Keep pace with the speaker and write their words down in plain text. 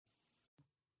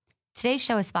Today's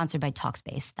show is sponsored by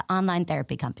Talkspace, the online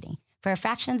therapy company. For a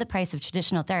fraction of the price of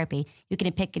traditional therapy, you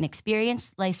can pick an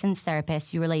experienced, licensed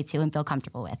therapist you relate to and feel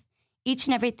comfortable with. Each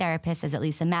and every therapist has at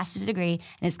least a master's degree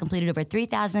and has completed over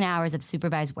 3,000 hours of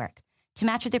supervised work. To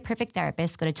match with your perfect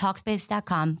therapist, go to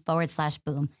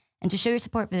Talkspace.com/boom. And to show your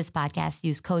support for this podcast,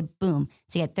 use code BOOM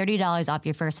to get $30 off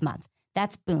your first month.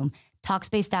 That's BOOM.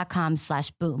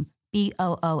 Talkspace.com/boom.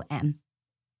 BOOM.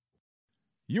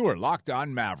 You are Locked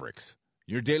On Mavericks,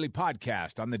 your daily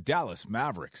podcast on the Dallas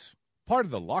Mavericks. Part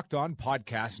of the Locked On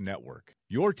Podcast Network,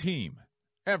 your team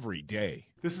every day.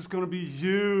 This is going to be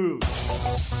huge.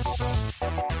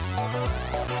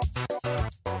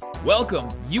 Welcome.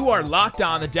 You are Locked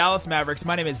On the Dallas Mavericks.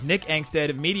 My name is Nick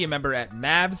Angstead, media member at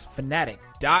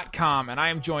MavsFanatic.com, and I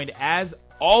am joined, as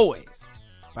always,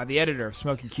 by the editor of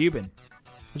Smoking Cuban.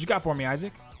 What you got for me,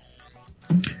 Isaac?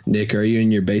 Nick, are you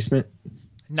in your basement?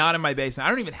 Not in my basement. I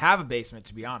don't even have a basement,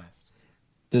 to be honest.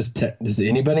 Does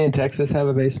anybody in Texas have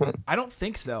a basement? I don't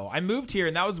think so. I moved here,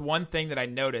 and that was one thing that I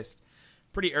noticed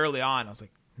pretty early on. I was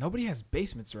like, nobody has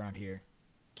basements around here.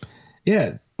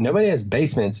 Yeah, nobody has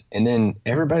basements, and then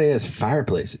everybody has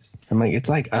fireplaces. I'm like, it's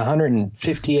like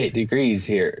 158 degrees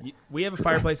here. We have a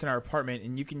fireplace in our apartment,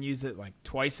 and you can use it like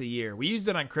twice a year. We used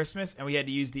it on Christmas, and we had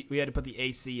to put the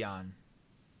AC on.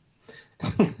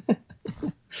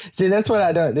 See, this is what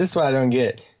I don't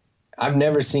get. I've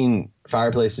never seen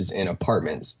fireplaces in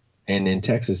apartments, and in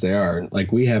Texas they are.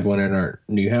 Like, we have one in our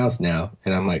new house now,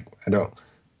 and I'm like,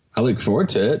 I look forward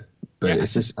to it, but yeah.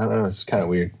 It's just, I don't know, it's kind of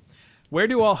weird. Where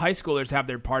do all high schoolers have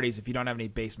their parties if you don't have any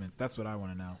basements? That's what I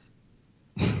want to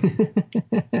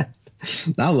know.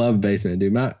 I love basement,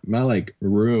 dude. My like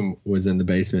room was in the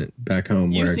basement back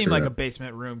home. You seem like a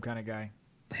basement room kind of guy.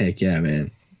 Heck yeah,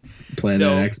 man. Playing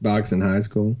that Xbox in high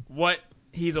school. What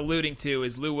he's alluding to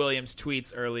is Lou Williams'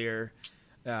 tweets earlier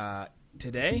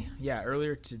today. Yeah,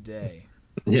 earlier today.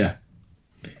 Yeah.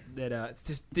 That it's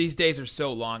just, these days are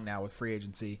so long now with free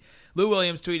agency. Lou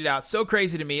Williams tweeted out, "So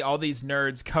crazy to me, all these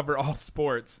nerds cover all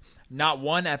sports. Not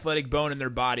one athletic bone in their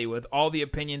body with all the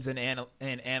opinions and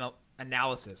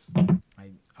analysis."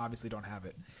 I obviously don't have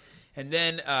it. And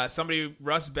then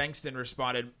Russ Bankston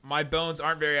responded, "My bones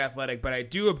aren't very athletic, but I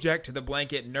do object to the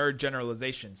blanket nerd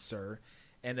generalization, sir."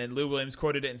 And then Lou Williams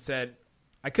quoted it and said,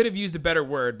 "I could have used a better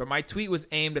word, but my tweet was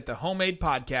aimed at the homemade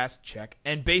podcast, check,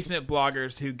 and basement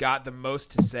bloggers who got the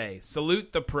most to say.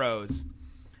 Salute the pros."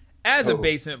 As a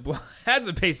basement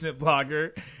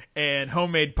blogger and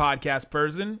homemade podcast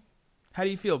person, how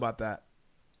do you feel about that?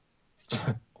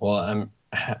 Well,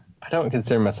 I don't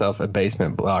consider myself a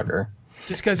basement blogger.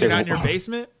 Just because you're not in your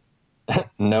basement?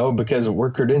 No, because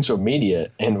we're credentialed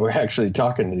media, and we're actually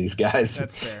talking to these guys.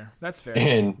 That's fair.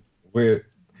 And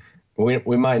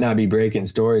we might not be breaking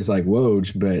stories like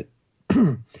Woj, but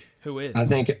who is? I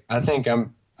think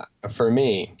I'm, for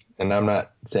me, and I'm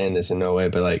not saying this in no way,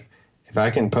 but like, if I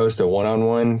can post a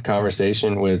one-on-one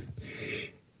conversation with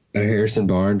a Harrison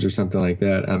Barnes or something like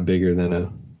that, I'm bigger than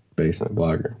a basement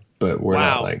blogger. But we're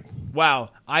not like. Wow,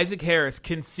 Isaac Harris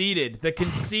the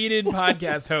conceited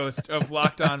podcast host of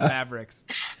Locked On Mavericks.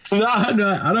 No, I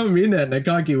don't mean that in a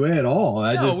cocky way at all.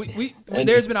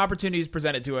 There's been opportunities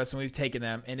presented to us, and we've taken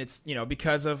them, and it's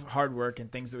because of hard work and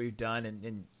things that we've done,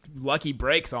 and lucky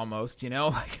breaks almost.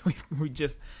 Like we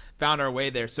just found our way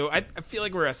there. So I feel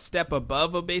like we're a step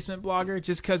above a basement blogger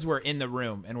just because we're in the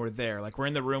room and we're there. Like, we're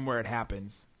in the room where it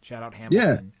happens. Shout out Hamilton.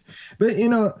 Yeah, but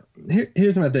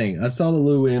here's my thing. I saw the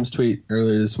Lou Williams tweet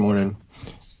earlier this morning,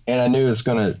 and I knew it was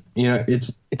gonna.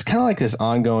 It's kind of like this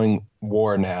ongoing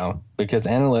war now because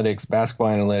basketball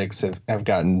analytics have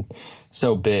gotten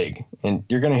so big. And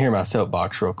you're gonna hear my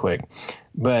soapbox real quick,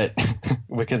 but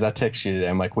because I text you today,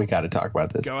 I'm like, we got to talk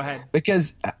about this. Go ahead.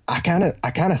 Because I kind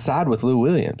of side with Lou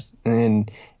Williams, and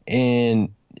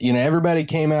everybody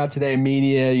came out today,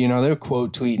 media. They're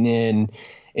quote tweeting in.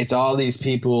 It's all these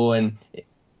people,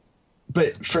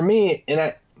 but for me,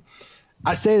 and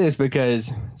I say this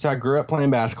because I grew up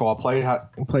playing basketball,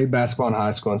 played basketball in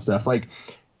high school and stuff. Like,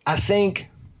 I think,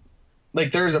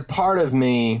 like, there's a part of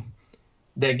me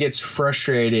that gets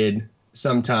frustrated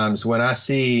sometimes when I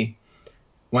see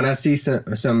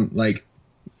some like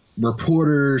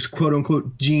reporters, quote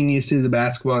unquote geniuses of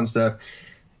basketball and stuff,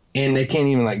 and they can't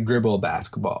even like dribble a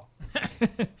basketball.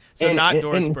 Not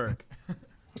Doris Burke.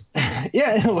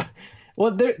 Yeah, well,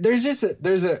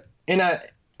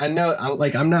 I know,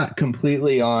 I'm not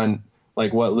completely on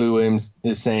like what Lou Williams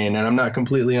is saying, and I'm not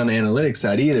completely on the analytics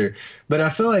side either. But I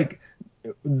feel like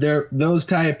those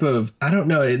type of, I don't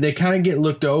know, they kind of get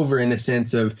looked over in a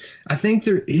sense of, I think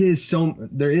there is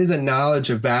a knowledge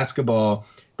of basketball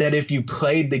that if you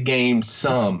played the game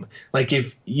some, like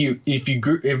if you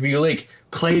like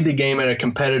played the game at a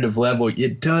competitive level, you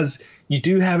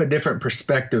do have a different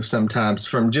perspective sometimes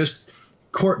from just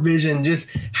court vision, just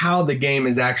how the game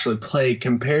is actually played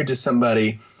compared to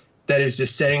somebody that is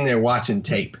just sitting there watching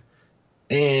tape.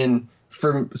 And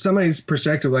from somebody's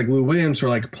perspective, like Lou Williams, or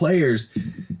like players,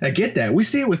 I get that. We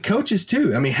see it with coaches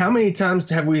too. I mean, how many times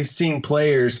have we seen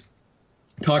players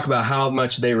talk about how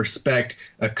much they respect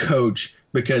a coach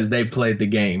because they played the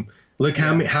game? Look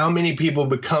how many people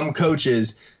become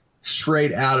coaches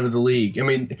straight out of the league. I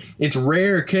mean, it's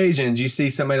rare occasions you see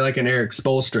somebody like an Eric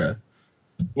Spoelstra.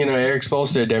 You know, Eric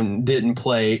Spoelstra didn't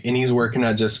play, and he's working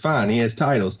out just fine. He has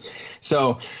titles.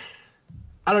 So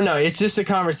I don't know. It's just a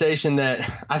conversation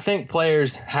that I think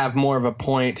players have more of a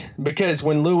point, because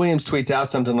when Lou Williams tweets out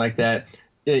something like that,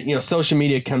 social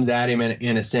media comes at him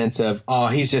in a sense of, oh,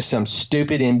 he's just some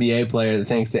stupid NBA player that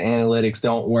thinks the analytics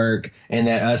don't work, and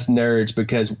that us nerds,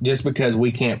 because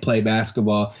we can't play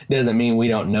basketball doesn't mean we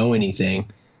don't know anything.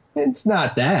 It's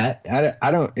not that.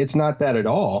 It's not that at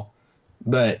all.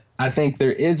 But I think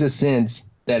there is a sense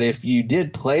that if you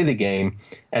did play the game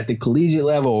at the collegiate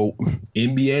level,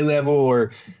 NBA level,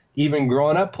 or even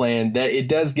growing up playing, that it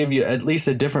does give you at least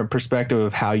a different perspective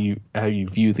of how you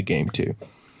view the game too.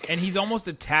 And he's almost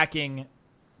attacking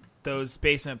those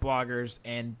basement bloggers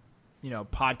and,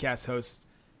 podcast hosts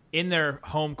in their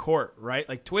home court, right?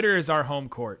 Like, Twitter is our home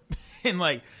court. And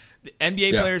like, the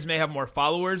NBA players may have more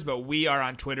followers, but we are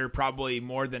on Twitter probably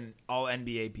more than all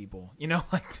NBA people.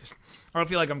 I don't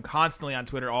feel like I'm constantly on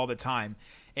Twitter all the time.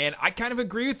 And I kind of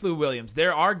agree with Lou Williams.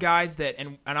 There are guys that,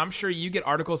 and I'm sure you get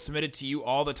articles submitted to you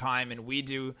all the time, and we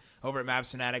do over at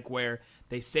Mavs Fanatic, where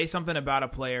they say something about a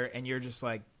player, and you're just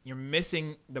like, you're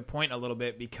missing the point a little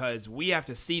bit, because we have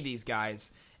to see these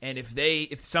guys, and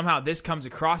if somehow this comes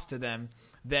across to them,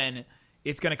 then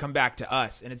it's going to come back to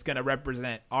us, and it's going to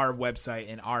represent our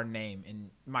website and our name and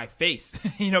my face,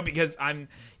 because I'm,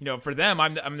 for them,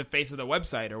 I'm the face of the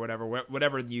website or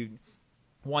whatever you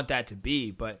want that to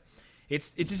be. But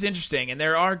it's just interesting. And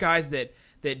there are guys that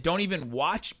don't even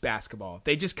watch basketball.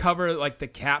 They just cover like the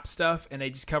cap stuff, and they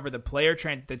just cover the player,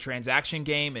 the transaction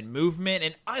game and movement.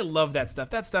 And I love that stuff.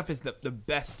 That stuff is the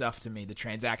best stuff to me, the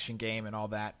transaction game and all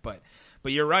that. But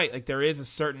you're right. Like, there is a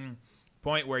certain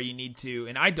point where you need to,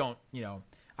 and I don't,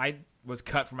 I was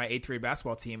cut from my 8th grade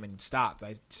basketball team and stopped.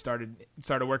 I started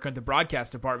working at the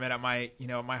broadcast department at my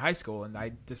high school, and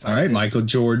I decided. All right, Michael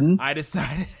Jordan. I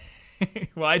decided.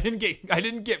 Well, I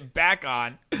didn't get back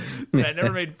on. But I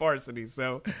never made varsity,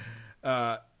 so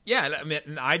I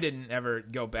mean, I didn't ever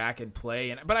go back and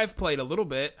play, but I've played a little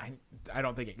bit. I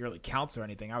don't think it really counts or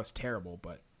anything. I was terrible,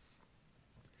 but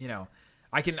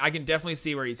I can definitely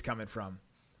see where he's coming from.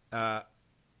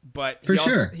 But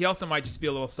he also might just be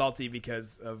a little salty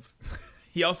because of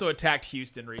he also attacked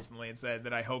Houston recently and said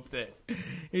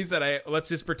that let's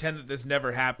just pretend that this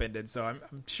never happened. And so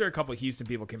I'm sure a couple of Houston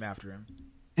people came after him.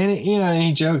 And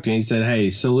he joked and he said, "Hey,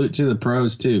 salute to the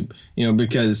pros too,"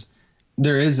 because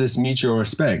there is this mutual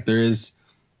respect. There is,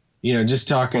 just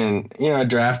talking,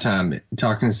 draft time,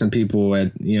 talking to some people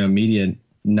at media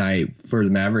night for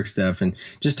the Maverick stuff, and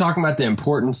just talking about the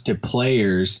importance to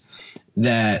players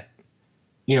that,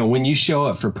 when you show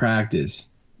up for practice,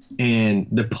 and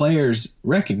the players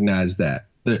recognize that.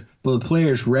 The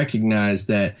players recognize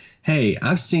that, hey,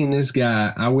 I've seen this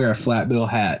guy. I wear a flat bill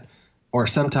hat or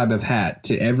some type of hat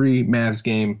to every Mavs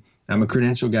game. I'm a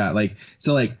credential guy.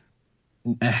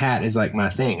 A hat is like my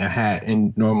thing, a hat,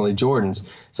 and normally Jordans.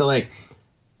 So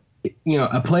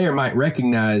a player might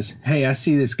recognize, hey, I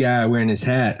see this guy wearing his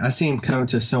hat. I see him come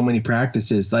to so many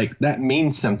practices. Like, that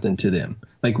means something to them.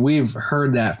 Like, we've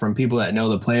heard that from people that know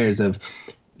the players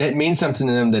it means something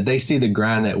to them that they see the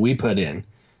grind that we put in,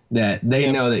 that they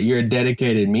know that you're a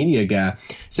dedicated media guy.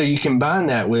 So you combine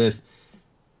that with,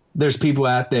 there's people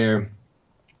out there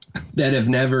that have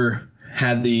never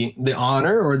had the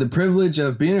honor or the privilege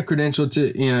of being a credential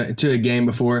to a game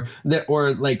before,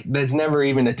 that's never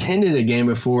even attended a game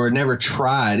before, never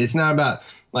tried. It's not about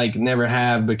never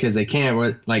have because they can't,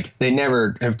 or they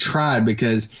never have tried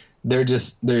because they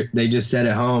just sit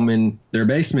at home in their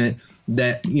basement.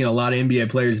 That a lot of NBA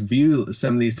players view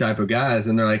some of these type of guys,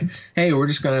 and they're like, hey, we're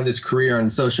just gonna have this career on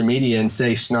social media and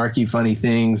say snarky, funny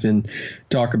things and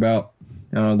talk about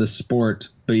the sport,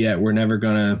 but yet we've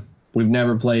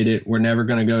never played it. We're never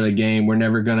going to go to a game. We're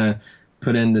never going to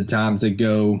put in the time to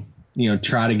go,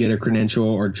 try to get a credential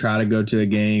or try to go to a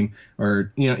game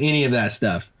or, any of that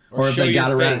stuff. Or if they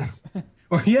got around,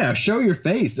 show your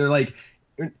face.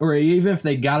 Or even if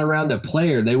they got around the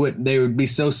player, they would be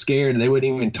so scared they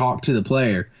wouldn't even talk to the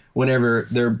player whenever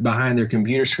they're behind their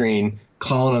computer screen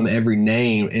calling them every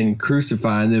name and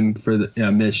crucifying them for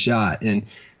the missed shot. And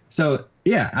so,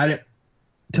 yeah, I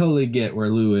totally get where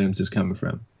Lou Williams is coming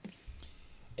from.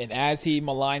 And as he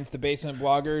maligns the basement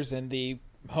bloggers and the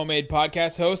homemade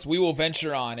podcast hosts, we will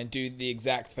venture on and do the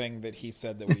exact thing that he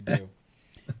said that we do.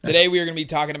 Today we are going to be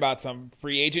talking about some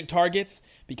free agent targets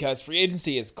because free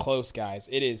agency is close, guys.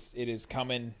 It is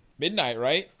coming midnight,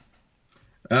 right?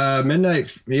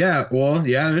 Midnight. Yeah. Well,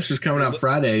 yeah, this is coming out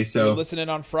Friday. So you're listening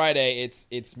on Friday.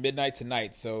 It's midnight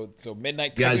tonight. So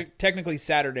midnight, guys, technically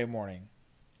Saturday morning.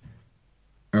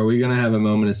 Are we going to have a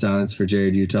moment of silence for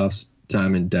Jared Utoff's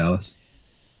time in Dallas?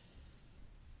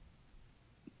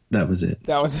 That was it.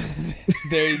 That was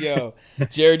there you go.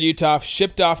 Jared Utoff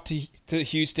shipped off to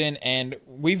Houston, and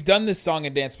we've done this song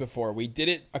and dance before. We did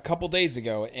it a couple days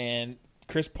ago, and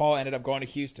Chris Paul ended up going to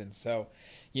Houston. So,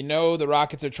 the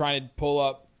Rockets are trying to pull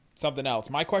up something else.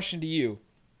 My question to you,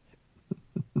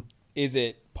 is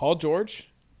it Paul George,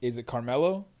 is it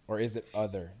Carmelo, or is it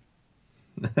other?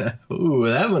 Ooh,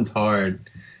 that one's hard.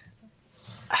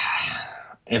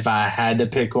 If I had to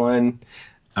pick one,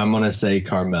 I'm going to say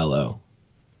Carmelo.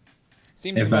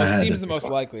 Seems the most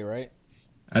likely, right?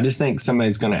 I just think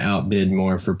somebody's going to outbid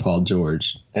more for Paul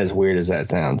George, as weird as that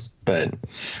sounds. But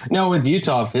no, with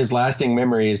Utah, his lasting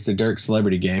memory is the Dirk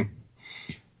Celebrity Game.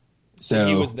 So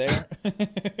he was there.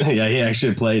 Yeah, he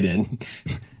actually played in,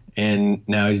 and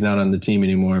now he's not on the team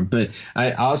anymore. But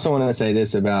I also want to say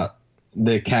this about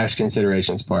the cash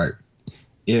considerations part.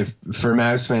 If for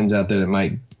Mavs fans out there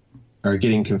that are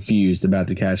getting confused about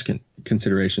the cash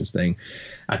considerations thing,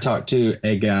 I talked to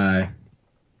a guy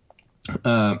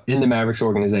in the Mavericks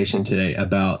organization today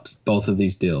about both of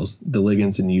these deals, the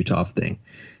Liggins and Utah thing,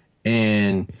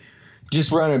 and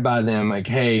just run it by them like,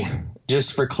 hey,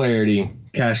 just for clarity,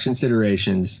 cash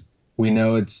considerations, we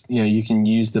know it's, you can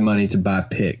use the money to buy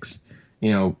picks.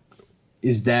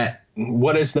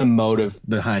 What is the motive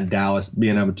behind Dallas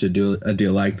being able to do a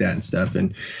deal like that and stuff?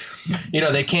 And,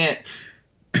 they can't,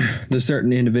 the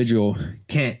certain individual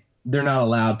they're not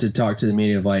allowed to talk to the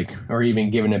media or even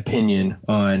give an opinion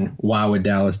on why would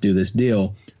Dallas do this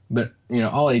deal. But,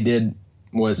 all he did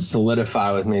was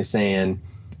solidify with me saying,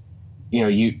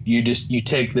 you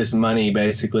take this money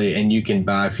basically and you can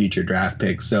buy future draft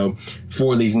picks. So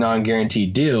for these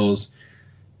non-guaranteed deals,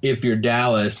 if you're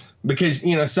Dallas, because,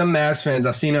 some Mavs fans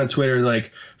I've seen on Twitter,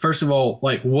 first of all,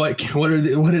 what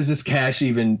is this cash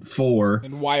even for?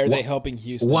 And why are they helping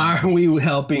Houston? Why are we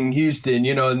helping Houston?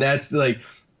 And that's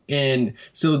and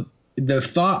so the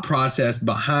thought process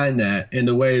behind that and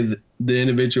the way the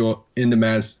individual in the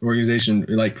Mavs organization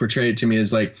portrayed it to me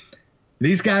is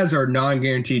these guys are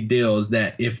non-guaranteed deals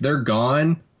that if they're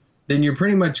gone, then you're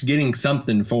pretty much getting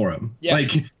something for them. Yeah.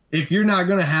 If you're not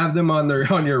going to have them on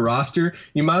your roster,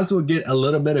 you might as well get a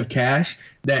little bit of cash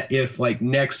that if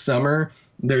next summer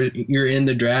you're in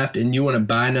the draft and you want to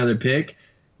buy another pick,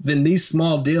 then these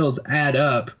small deals add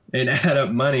up and add up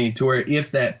money to where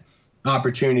if that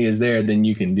opportunity is there, then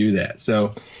you can do that.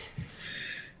 So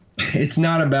it's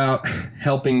not about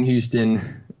helping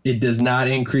Houston. It does not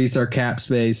increase our cap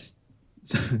space.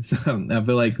 So I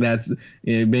feel like that's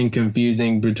been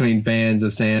confusing between fans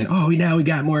of saying, oh, now we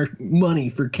got more money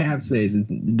for cap space.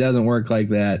 It doesn't work like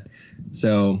that.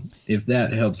 So if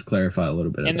that helps clarify a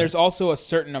little bit. And there's also a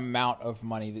certain amount of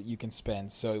money that you can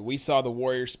spend. So we saw the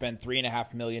Warriors spend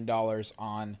 $3.5 million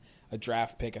on a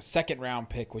draft pick, a second-round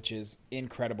pick, which is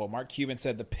incredible. Mark Cuban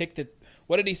said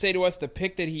what did he say to us? The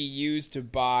pick that he used to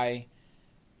buy,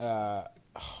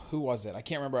 who was it? I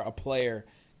can't remember, a player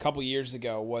a couple years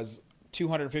ago was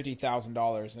 $250,000,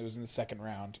 and it was in the second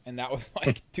round. And that was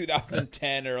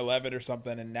 2010 or 11 or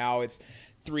something, and now it's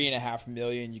 $3.5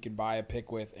 million you can buy a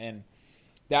pick with. And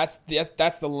that's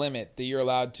the limit that you're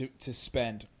allowed to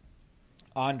spend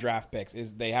on draft picks.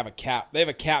 Is they have a cap. They have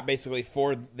a cap basically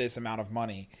for this amount of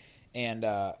money. And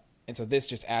so this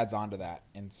just adds on to that.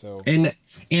 And so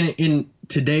in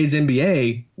today's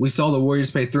NBA, we saw the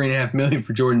Warriors pay $3.5 million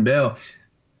for Jordan Bell.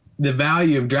 The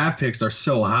value of draft picks are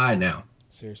so high now.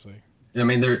 Seriously. I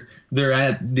mean, they're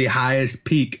at the highest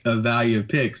peak of value of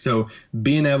picks. So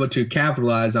being able to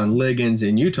capitalize on Liggins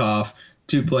and Utah,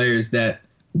 two players that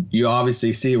you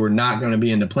obviously see were not going to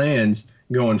be in the plans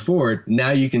going forward,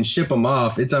 now you can ship them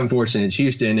off. It's unfortunate it's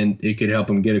Houston, and it could help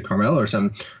them get a Carmelo or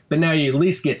something. But now you at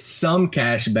least get some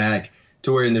cash back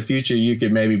to where in the future you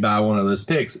could maybe buy one of those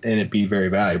picks and it'd be very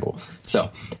valuable.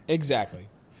 So exactly.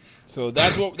 So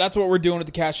that's what we're doing with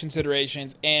the cash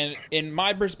considerations. And in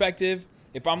my perspective,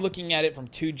 if I'm looking at it from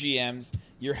two GMs,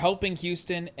 you're helping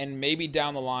Houston, and maybe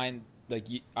down the line,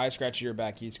 I scratch your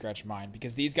back, you scratch mine,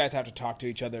 because these guys have to talk to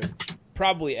each other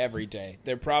probably every day.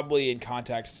 They're probably in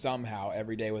contact somehow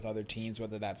every day with other teams,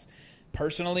 whether that's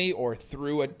personally or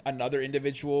through another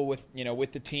individual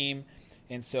with the team.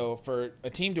 And so for a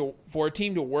team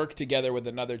to work together with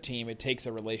another team, it takes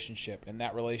a relationship, and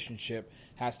that relationship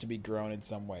has to be grown in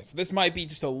some way. So this might be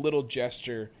just a little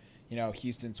gesture,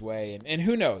 Houston's way, and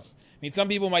who knows? I mean, some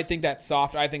people might think that's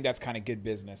soft. I think that's kind of good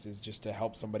business, is just to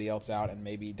help somebody else out, and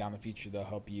maybe down the future they'll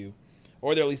help you,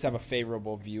 or they'll at least have a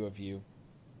favorable view of you.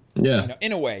 Yeah.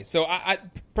 In a way. So I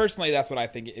personally, that's what I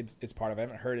think it's part of. I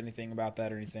haven't heard anything about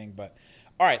that or anything, but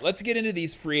all right, let's get into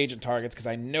these free agent targets, because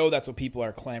I know that's what people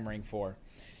are clamoring for.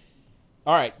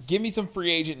 All right, give me some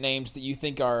free agent names that you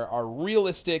think are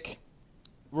realistic.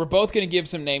 We're both going to give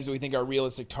some names that we think are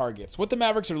realistic targets. What the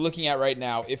Mavericks are looking at right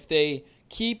now, if they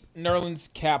keep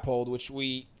Nerlens' cap hold, which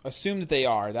we assume that they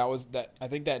are, I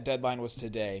think that deadline was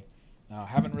today.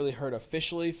 Haven't really heard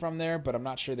officially from there, but I'm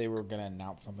not sure they were going to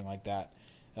announce something like that.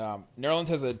 Nerlens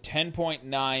has a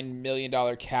 $10.9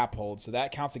 million cap hold, so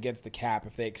that counts against the cap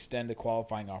if they extend the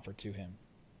qualifying offer to him.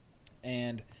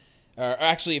 And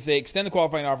actually, if they extend the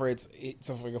qualifying offer, it's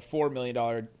like a $4 million,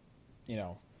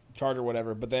 charge or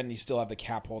whatever. But then you still have the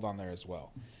cap hold on there as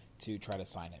well to try to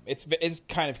sign him. It's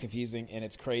kind of confusing and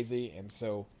it's crazy, and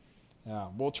so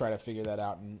we'll try to figure that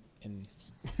out and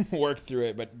work through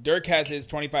it. But Dirk has his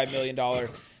 $25 million.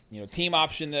 Team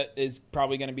option that is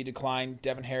probably going to be declined.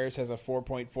 Devin Harris has a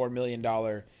 $4.4 million,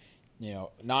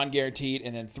 non-guaranteed,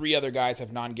 and then 3 other guys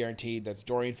have non-guaranteed. That's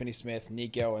Dorian Finney-Smith,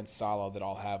 Nico, and Salo that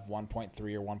all have $1.3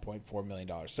 or $1.4 million.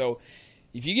 So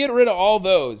if you get rid of all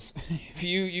those, if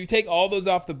you take all those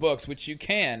off the books, which you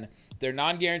can, they're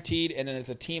non-guaranteed, and then it's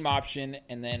a team option,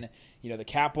 and then the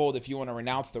cap hold, if you want to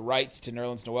renounce the rights to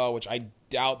Nerlens Noel, which I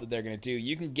doubt that they're going to do,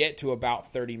 you can get to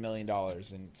about $30 million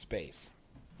in space.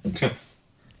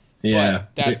 Yeah,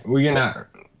 we're not.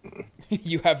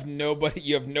 You have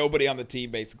nobody on the team,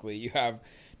 basically. You have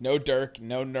no Dirk,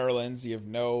 no Nerlens. You have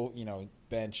no,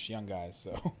 bench young guys.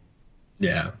 So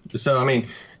yeah. So I mean,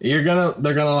 they're gonna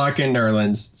lock in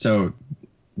Nerlens. So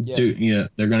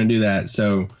they're gonna do that.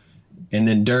 So, and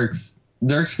then Dirk's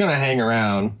gonna hang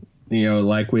around.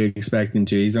 Like we expect him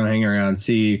to. He's gonna hang around,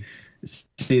 see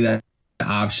that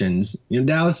options.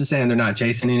 Dallas is saying they're not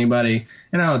chasing anybody,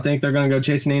 and I don't think they're gonna go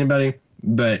chasing anybody,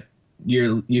 but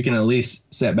you can at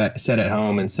least set at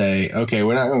home and say, okay,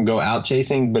 we're not going to go out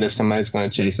chasing, but if somebody's going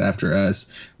to chase after us,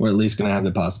 we're at least going to have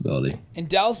the possibility. And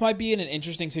Dallas might be in an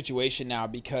interesting situation now,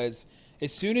 because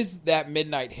as soon as that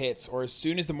midnight hits, or as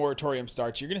soon as the moratorium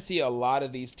starts, you're going to see a lot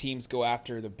of these teams go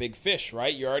after the big fish,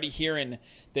 right? You're already hearing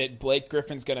that Blake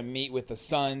Griffin's going to meet with the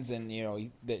Suns, and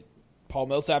that Paul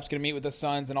Millsap's going to meet with the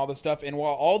Suns and all this stuff. And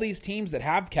while all these teams that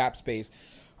have cap space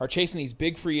are chasing these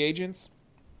big free agents,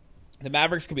 the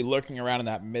Mavericks could be lurking around in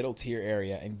that middle tier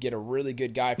area and get a really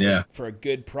good guy for a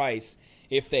good price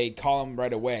if they call him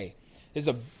right away. This is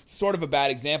a sort of a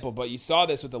bad example, but you saw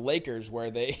this with the Lakers,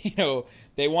 where they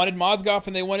wanted Mozgov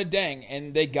and they wanted Deng,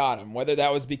 and they got him. Whether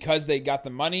that was because they got the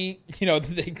money,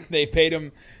 they paid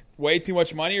him way too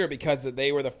much money, or because that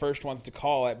they were the first ones to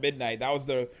call at midnight. That was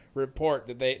the report,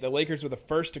 that the Lakers were the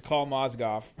first to call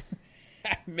Mozgov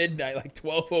at midnight, like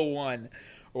 12:01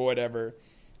 or whatever.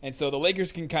 And so the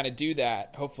Lakers can kind of do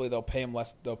that. Hopefully they'll pay him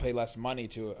less. They'll pay less money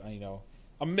to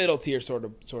a middle tier sort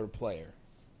of player.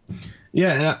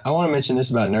 Yeah, and I want to mention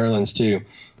this about Nerlens too.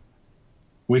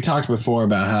 We talked before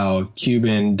about how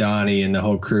Cuban, Donnie, and the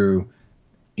whole crew,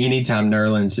 anytime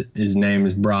Nerlens' name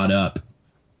is brought up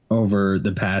over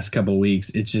the past couple of weeks,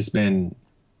 it's just been,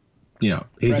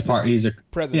 he's a part. He's a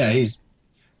president. Yeah, he's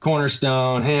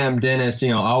cornerstone. Him, Dennis,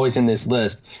 always in this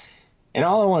list. And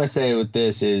all I want to say with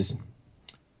this is,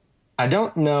 I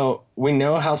don't know. We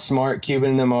know how smart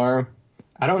Cuban and them are.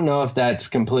 I don't know if that's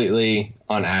completely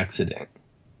on accident.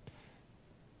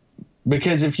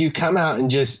 Because if you come out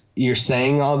and you're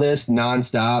saying all this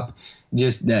nonstop,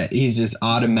 just that he's just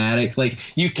automatic.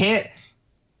 You can't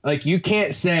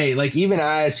say, even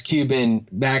I asked Cuban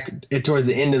back towards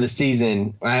the end of the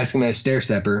season, I asked him as a stair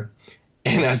stepper,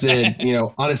 and I said,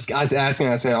 I was asking,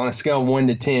 I said, on a scale of 1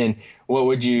 to 10, what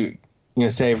would you,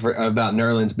 say about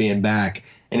Nerlens being back?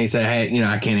 And he said, hey,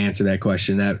 I can't answer that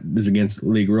question. That is against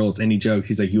league rules. And he joked.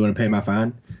 He's like, you want to pay my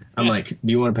fine? I'm like, do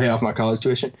you want to pay off my college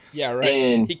tuition? Yeah, right.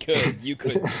 And he could. You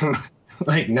could.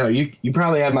 No, you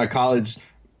probably have my college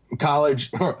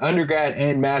or undergrad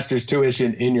and master's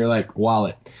tuition in your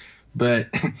wallet. But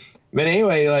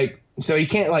anyway, so he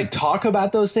can't talk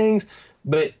about those things,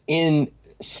 but in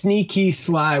sneaky,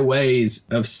 sly ways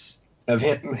of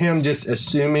him just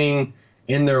assuming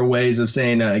in their ways of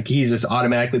saying he's just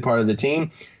automatically part of the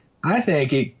team, I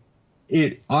think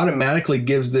it automatically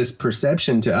gives this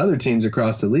perception to other teams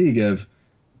across the league of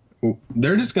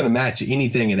they're just going to match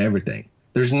anything and everything.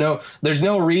 There's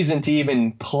no reason to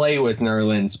even play with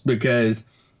Nerlens because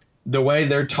the way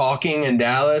they're talking in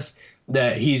Dallas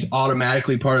that he's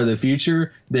automatically part of the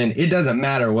future, then it doesn't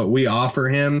matter what we offer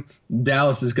him.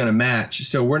 Dallas is going to match.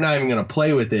 So we're not even going to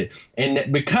play with it.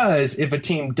 And because if a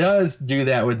team does do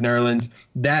that with Nerlens,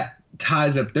 that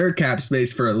ties up their cap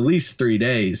space for at least 3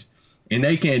 days. And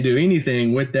they can't do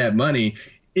anything with that money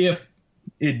if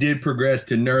it did progress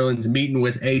to Nerlens meeting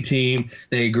with a team,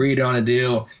 they agreed on a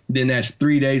deal, then that's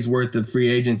 3 days worth of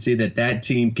free agency that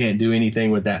team can't do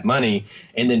anything with that money,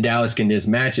 and then Dallas can just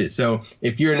match it. So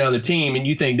if you're another team and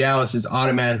you think Dallas is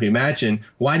automatically matching,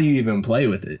 why do you even play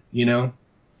with it, you know?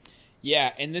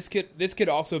 Yeah, and this could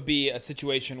also be a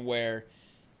situation where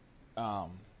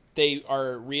they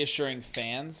are reassuring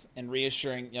fans and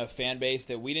reassuring fan base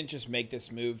that we didn't just make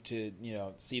this move to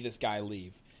see this guy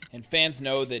leave. And fans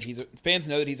know that he's a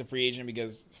free agent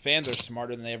because fans are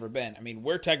smarter than they've ever been. I mean,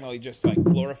 we're technically just like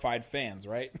glorified fans,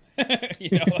 right?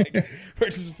 We're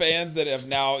just fans that have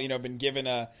now been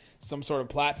given some sort of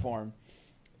platform,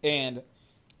 and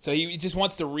so he just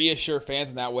wants to reassure fans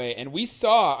in that way. And we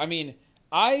saw, I mean,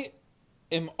 I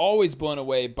am always blown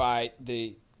away by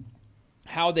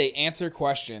how they answer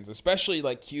questions, especially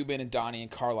like Cuban and Donnie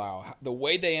and Carlisle. The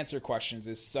way they answer questions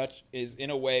is in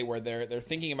a way where they're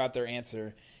thinking about their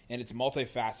answer. And it's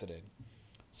multifaceted.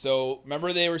 So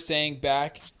remember they were saying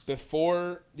back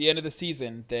before the end of the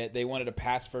season that they wanted a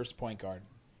pass first point guard.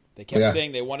 They kept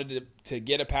saying they wanted to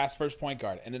get a pass first point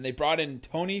guard. And then they brought in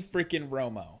Tony freaking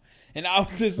Romo. And I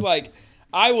was just like,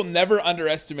 I will never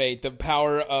underestimate the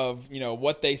power of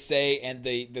what they say and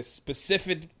the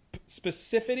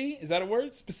specificity. Is that a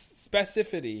word?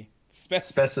 Specificity.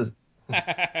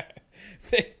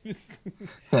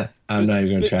 I'm not even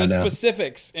going to try the now.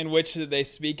 Specifics in which they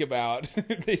speak about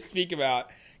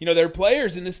their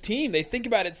players in this team. They think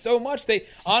about it so much. They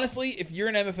honestly, if you're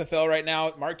in MFFL right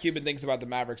now, Mark Cuban thinks about the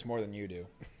Mavericks more than you do.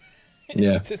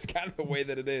 Yeah, it's just kind of the way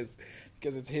that it is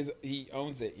because it's his. He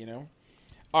owns it.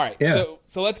 All right. Yeah.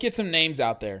 So let's get some names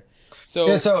out there.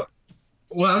 Well,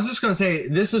 I was just going to say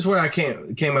this is where I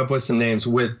came up with some names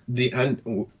with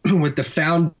the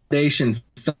foundation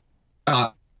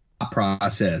thought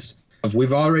process.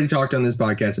 We've already talked on this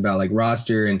podcast about like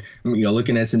roster and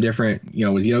looking at some different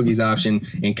with Yogi's option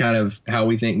and kind of how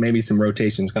we think maybe some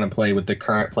rotation is going to play with the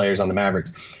current players on the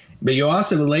Mavericks. But you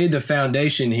also laid the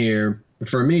foundation here.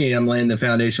 For me, I'm laying the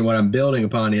foundation. What I'm building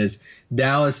upon is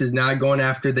Dallas is not going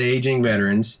after the aging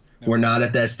veterans. We're not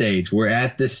at that stage. We're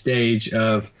at the stage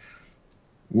of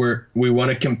we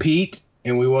want to compete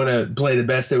and we want to play the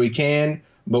best that we can,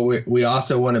 but we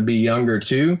also want to be younger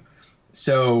too.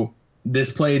 So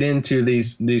this played into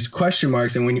these question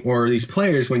marks or these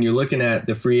players when you're looking at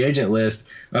the free agent list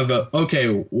of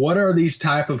okay, what are these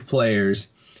type of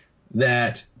players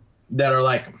that are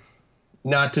like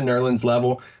not to Nerlens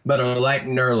level, but are like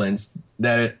Nerlens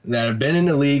that have been in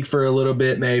the league for a little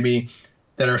bit maybe,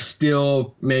 that are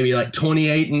still maybe like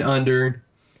 28 and under,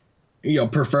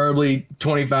 preferably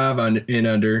 25 and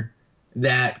under,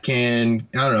 that can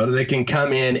they can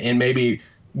come in and maybe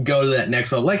go to that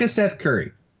next level, like a Seth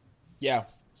Curry. Yeah.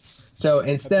 So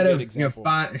instead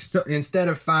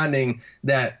of finding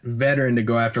that veteran to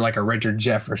go after like a Richard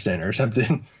Jefferson or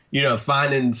something,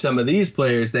 finding some of these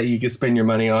players that you could spend your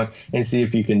money on and see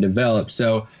if you can develop.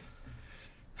 So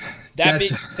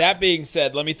that being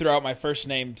said, let me throw out my first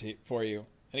name for you,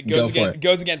 and it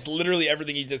goes against literally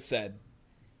everything you just said.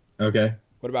 Okay.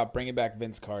 What about bringing back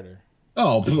Vince Carter?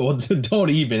 Oh, well, don't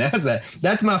even ask that.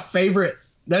 That's my favorite.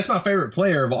 That's my favorite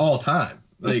player of all time.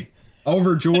 Like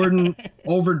over Jordan,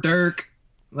 over Dirk.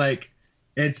 Like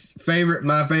it's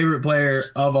my favorite player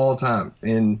of all time.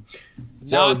 And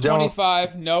so not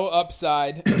 25, no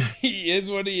upside. He is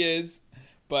what he is.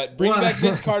 But bringing back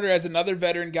Vince Carter as another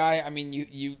veteran guy. I mean,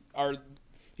 you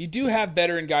do have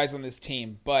veteran guys on this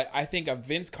team, but I think a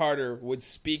Vince Carter would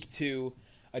speak to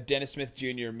a Dennis Smith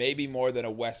Jr. maybe more than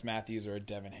a Wes Matthews or a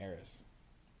Devin Harris.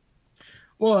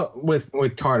 Well,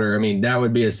 with Carter, I mean, that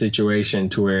would be a situation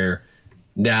to where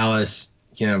Dallas,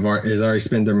 has already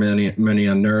spent their money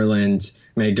on Nerlens.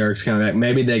 Maybe Dirk's coming back.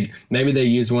 Maybe they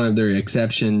use one of their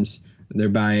exceptions, their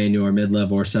biannual or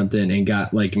mid-level or something, and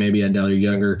got like maybe another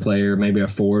younger player, maybe a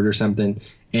forward or something.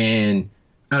 And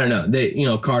I don't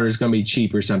know, Carter's going to be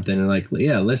cheap or something. And like,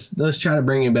 yeah, let's try to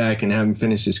bring him back and have him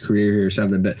finish his career here or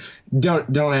something. But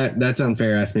don't that's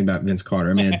unfair. Ask me about Vince Carter.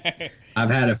 I mean, I've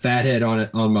had a fat head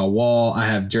on my wall. I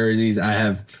have jerseys. I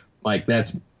have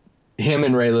that's him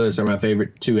and Ray Lewis are my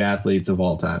favorite two athletes of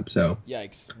all time. So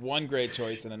yikes, one great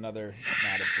choice and another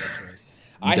not as great choice.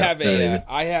 I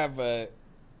have a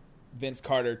Vince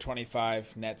Carter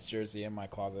 25 Nets jersey in my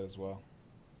closet as well.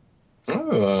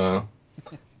 Oh,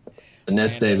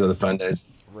 Nets days were the fun days.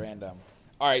 Random.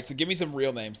 All right, so give me some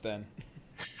real names then.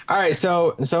 All right,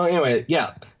 so anyway,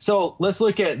 yeah. So let's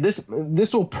look at this.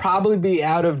 This will probably be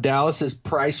out of Dallas's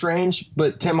price range,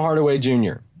 but Tim Hardaway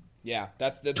Jr. Yeah,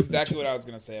 that's exactly what I was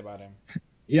going to say about him.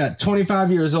 Yeah,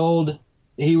 25 years old.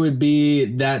 He would be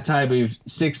that type of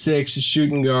 6'6"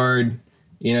 shooting guard.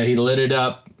 You know, he lit it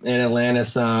up in Atlanta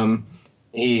some.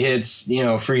 He hits,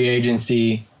 free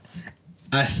agency.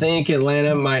 I think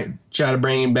Atlanta might try to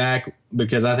bring him back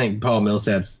because I think Paul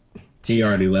Millsap's he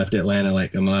already left Atlanta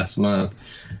like last month.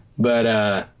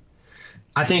 But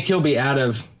I think he'll be out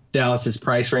of Dallas's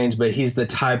price range, but he's the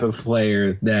type of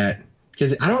player that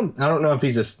because I don't know if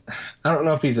he's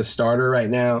a starter right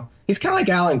now. He's kind of like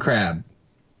Allen Crabbe.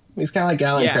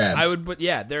 Crabbe. I would, but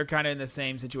yeah, they're kind of in the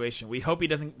same situation. We hope he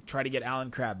doesn't try to get Allen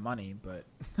Crabbe money, but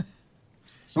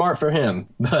smart for him.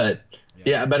 But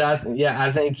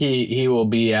I think he will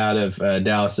be out of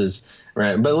Dallas's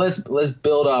right. But let's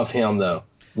build off him though.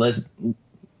 Let's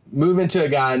move into a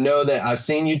guy I know that I've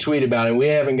seen you tweet about him. We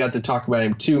haven't got to talk about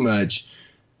him too much.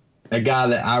 A guy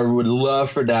that I would love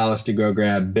for Dallas to go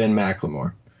grab, Ben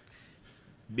McLemore.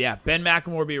 Yeah, Ben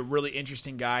McLemore would be a really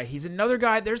interesting guy. He's another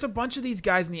guy. There's a bunch of these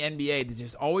guys in the NBA that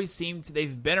just always seem to,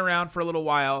 they've been around for a little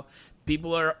while.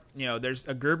 People are, there's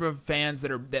a group of fans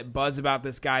that buzz about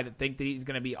this guy that think that he's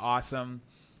going to be awesome.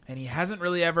 And he hasn't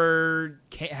really ever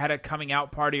had a coming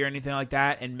out party or anything like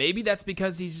that. And maybe that's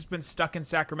because he's just been stuck in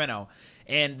Sacramento.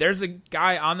 And there's a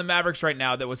guy on the Mavericks right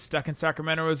now that was stuck in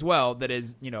Sacramento as well that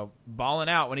is, balling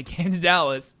out when he came to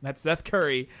Dallas. That's Seth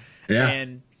Curry. Yeah.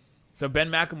 And so Ben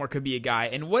McLemore could be a guy.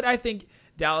 And what I think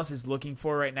Dallas is looking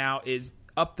for right now is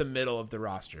up the middle of the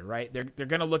roster, right? They're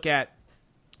going to look at,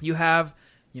 you have,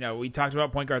 we talked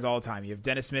about point guards all the time. You have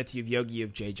Dennis Smith, you have Yogi, you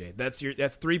have JJ.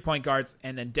 That's 3 point guards,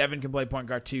 and then Devin can play point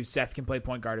guard too. Seth can play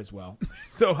point guard as well.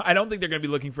 So I don't think they're going to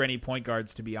be looking for any point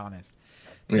guards, to be honest.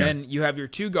 Yeah. Then you have your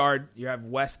 2 guard. You have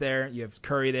West there. You have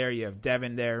Curry there. You have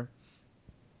Devin there.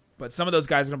 But some of those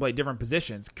guys are going to play different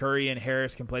positions. Curry and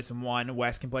Harris can play some 1.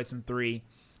 West can play some 3.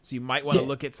 So you might want to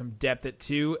look at some depth at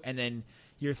 2. And then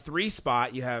your 3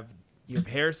 spot, you have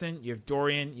Harrison, you have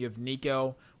Dorian, you have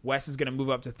Nico. West is going to move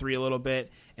up to 3 a little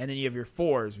bit. And then you have your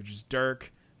 4s, which is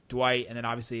Dirk, Dwight, and then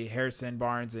obviously Harrison,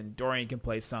 Barnes, and Dorian can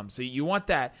play some. So you want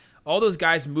that. All those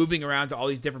guys moving around to all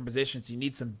these different positions, you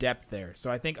need some depth there.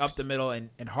 So I think up the middle, and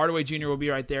Hardaway Jr. will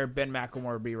be right there. Ben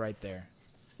McLemore will be right there.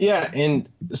 Yeah, and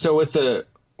so with the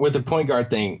point guard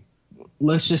thing,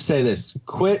 let's just say this.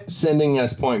 Quit sending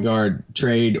us point guard,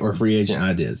 trade, or free agent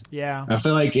ideas. Yeah. I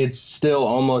feel like it's still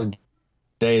almost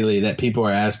daily that people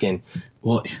are asking,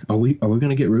 well, are we going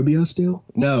to get Rubio still?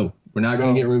 No, we're not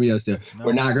going to get Rubio still. No,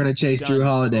 we're not going to chase Drew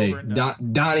Holiday.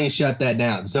 Donnie shut that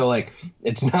down. So, like,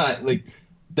 it's not like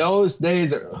those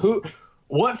days are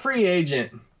what free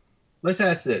agent? Let's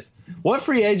ask this. What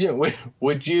free agent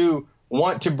would you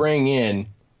want to bring in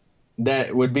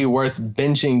that would be worth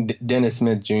benching Dennis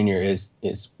Smith Jr. is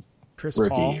Chris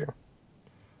rookie Paul. year?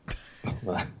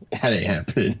 That ain't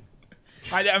happening.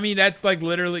 I mean, that's like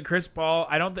literally Chris Paul.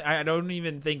 I don't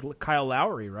even think Kyle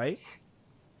Lowry, right?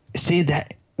 See,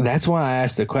 that's why I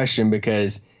asked the question,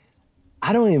 because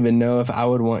I don't even know if I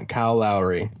would want Kyle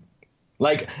Lowry.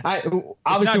 Like,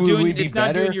 obviously we'd be it's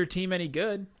better. Not doing your team any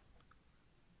good.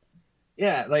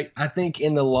 Yeah, like I think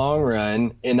in the long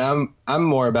run, and I'm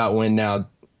more about win now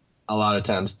a lot of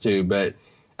times too, but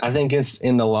I think it's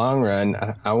in the long run.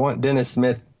 I want Dennis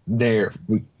Smith there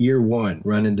year 1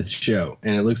 running the show,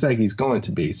 and it looks like he's going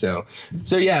to be. So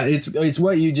yeah, it's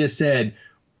what you just said.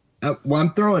 Well,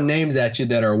 I'm throwing names at you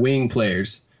that are wing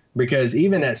players, because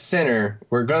even at center,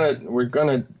 we're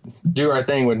gonna do our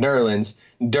thing with Nerlens.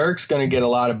 Dirk's gonna get a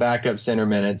lot of backup center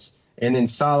minutes, and then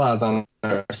Salah's on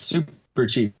a super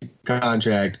cheap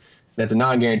contract that's a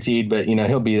non-guaranteed, but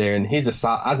he'll be there, and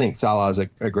I think Salah's a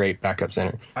great backup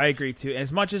center. I agree too.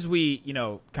 As much as we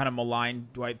kind of malign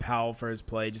Dwight Powell for his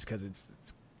play just because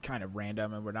it's kind of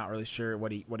random and we're not really sure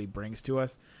what he brings to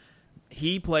us,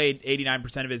 he played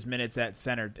 89% of his minutes at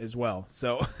center as well.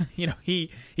 So he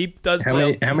does. How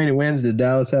many wins did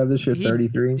Dallas have this year?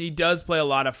 33. He does play a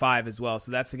lot of 5 as well.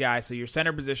 So that's the guy. So your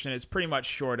center position is pretty much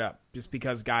shored up just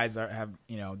because guys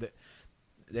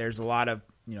there's a lot of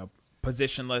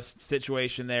positionless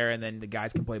situation there, and then the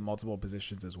guys can play multiple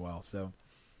positions as well. So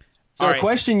a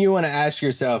question you want to ask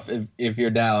yourself if you're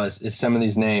Dallas is some of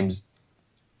these names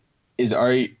is,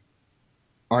 are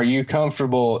you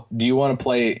comfortable? Do you want to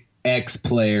play X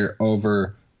player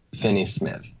over Finney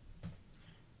Smith?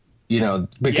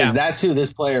 Because that's who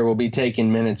this player will be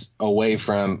taking minutes away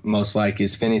from most likely,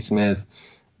 is Finney Smith,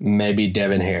 maybe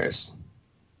Devin Harris.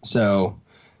 So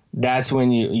that's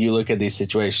when you look at these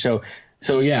situations.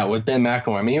 So yeah, with Ben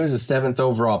McLemore, I mean, he was a 7th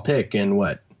overall pick in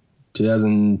what,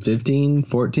 2015,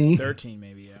 14, 13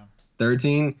 maybe, yeah.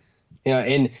 13.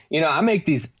 I make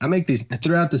these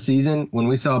throughout the season when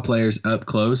we saw players up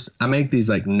close. I make these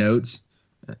like notes,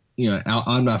 out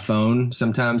on my phone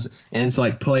sometimes, and it's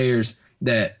like players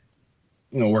that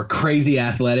were crazy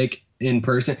athletic in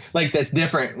person. Like that's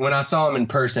different. When I saw them in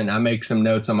person, I make some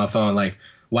notes on my phone like,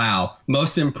 wow,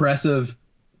 most impressive,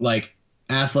 like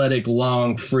athletic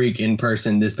long freak in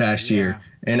person this past year.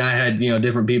 And I had,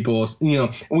 different people,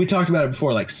 and we talked about it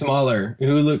before, like smaller,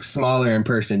 who looks smaller in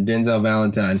person, Denzel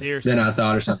Valentine than I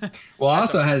thought or something. Well, I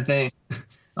also had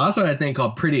a thing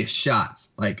called prettiest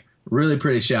shots, like really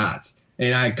pretty shots.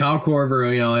 And I had Kyle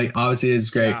Korver, like obviously is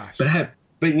great. Gosh.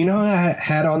 But who I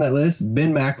had on that list?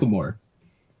 Ben McLemore.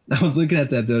 I was looking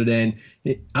at that the other day,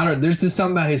 and there's just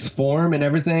something about his form and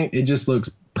everything. It just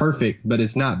looks perfect, but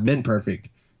it's not been perfect.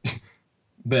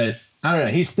 But I don't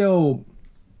know. He's still.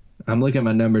 I'm looking at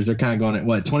my numbers. They're kind of going at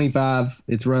what, 25?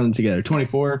 It's running together.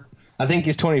 24. I think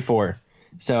he's 24.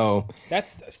 So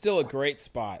that's still a great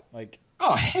spot. Like,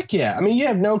 oh heck yeah! I mean, you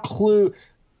have no clue.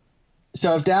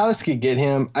 So if Dallas could get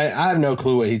him, I have no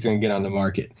clue what he's going to get on the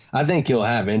market. I think he'll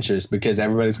have interest because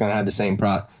everybody's going to have the same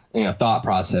thought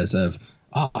process of,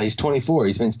 oh, he's 24.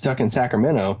 He's been stuck in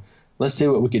Sacramento. Let's see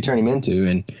what we could turn him into.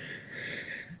 And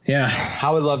yeah,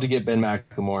 I would love to get Ben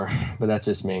McLemore, but that's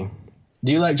just me.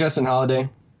 Do you like Justin Holiday?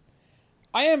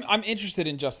 I'm interested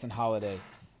in Justin Holiday.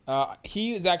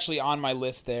 He is actually on my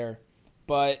list there,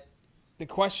 but the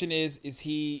question is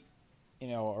he,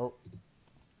 or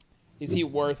is he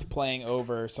worth playing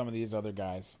over some of these other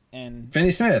guys? And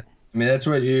Finney Smith. I mean, that's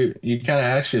what you kind of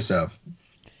ask yourself.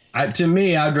 To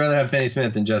me, I'd rather have Finney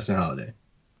Smith than Justin Holiday.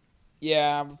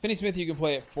 Yeah, Finney Smith you can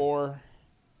play at 4.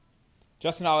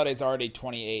 Justin Holiday's already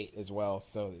 28 as well,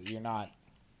 so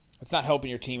it's not helping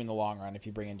your team in the long run if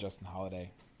you bring in Justin Holiday.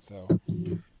 So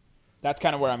that's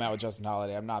kind of where I'm at with Justin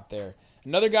Holiday. I'm not there.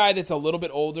 Another guy that's a little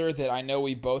bit older that I know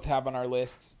we both have on our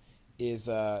lists is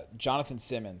Jonathan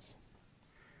Simmons.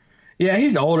 Yeah,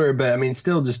 he's older, but I mean,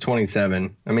 still just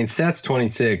 27. I mean, Seth's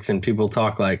 26, and people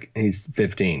talk like he's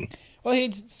 15.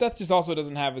 Well, Seth just also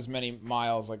doesn't have as many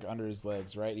miles like under his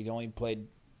legs, right? He only played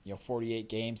 48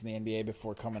 games in the NBA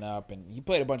before coming up, and he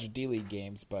played a bunch of D-League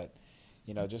games, but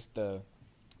just the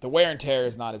wear and tear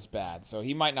is not as bad. So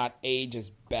he might not age as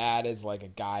bad as like a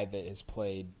guy that has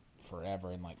played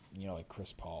forever and like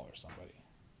Chris Paul or somebody.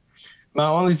 My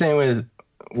only thing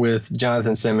with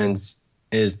Jonathan Simmons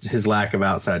is his lack of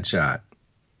outside shot.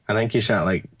 I think he shot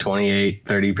like 28,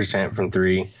 30% from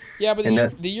 3. Yeah, but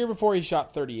the year before he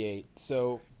shot 38.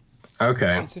 So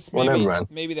okay, it's just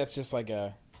maybe that's just like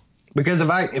a. Because if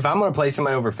I'm going to play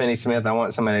somebody over Finney Smith, I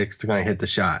want somebody that's going to hit the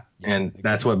shot, and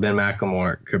that's what Ben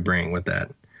McLemore could bring with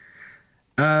that.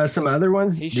 Some other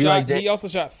ones. He also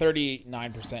shot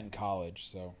 39% in college,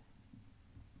 so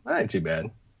that ain't too bad.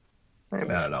 Ain't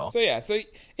bad at all. So yeah,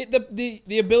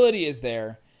 the ability is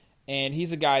there, and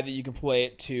he's a guy that you can play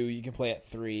at 2, you can play at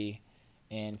 3,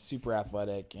 and super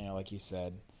athletic. Like you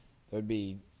said, that would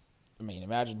be. I mean,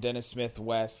 imagine Dennis Smith,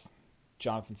 West,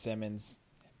 Jonathan Simmons,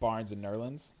 Barnes, and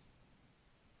Nerlens.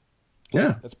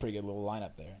 Yeah, that's a pretty good little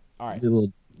lineup there. All right, good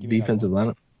little defensive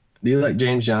lineup. Do you like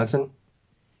James Johnson?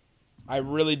 I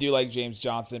really do like James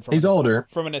Johnson. He's older.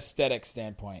 From an aesthetic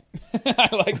standpoint. I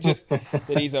like just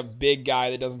that he's a big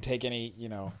guy that doesn't take any,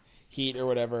 heat or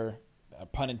whatever,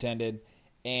 pun intended.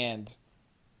 And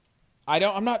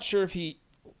I'm not sure if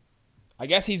I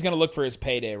guess he's going to look for his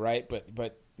payday, right?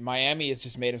 But Miami has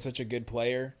just made him such a good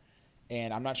player,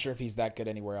 and I'm not sure if he's that good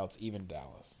anywhere else, even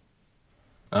Dallas.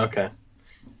 Okay.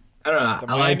 I don't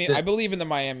know. I believe in the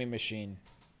Miami machine.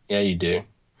 Yeah, you do.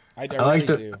 I really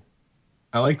do.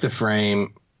 I like the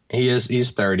frame.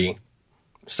 He's 30,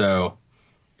 so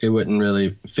it wouldn't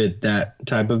really fit that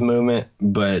type of movement.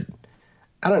 But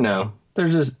I don't know.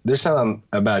 There's something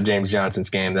about James Johnson's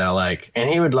game that I like, and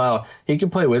he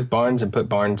could play with Barnes and put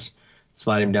Barnes,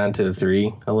 slide him down to the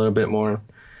 3 a little bit more.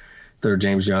 Throw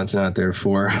James Johnson out there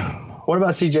for. What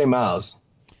about C.J. Miles?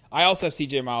 I also have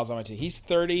C.J. Miles on my team. He's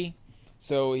 30,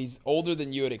 so he's older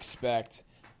than you would expect,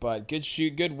 but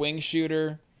good wing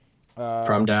shooter.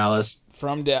 From Dallas.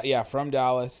 From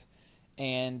Dallas.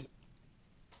 And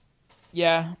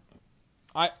yeah,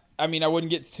 I mean, I wouldn't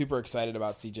get super excited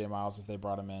about CJ Miles if they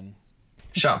brought him in.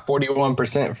 Shot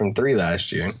 41% from 3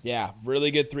 last year. Yeah, really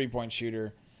good 3-point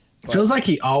shooter. Feels like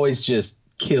he always just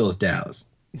kills Dallas.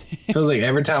 Feels like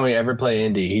every time we ever play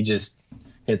Indy, he just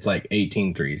hits like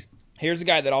 18 threes. Here's a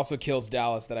guy that also kills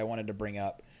Dallas that I wanted to bring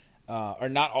up. Or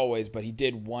not always, but he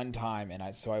did one time,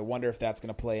 and so I wonder if that's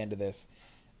going to play into this.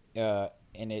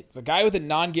 and it's a guy with a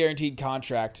non-guaranteed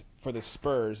contract for the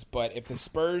Spurs, but if the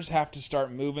Spurs have to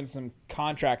start moving some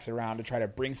contracts around to try to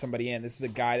bring somebody in, this is a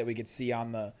guy that we could see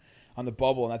on the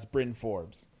bubble, and that's Bryn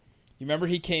Forbes. You remember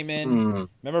he came in?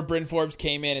 Remember Bryn Forbes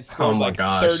came in and scored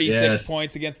 36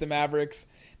 points against the Mavericks?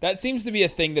 That seems to be a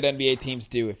thing that NBA teams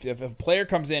do. If a player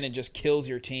comes in and just kills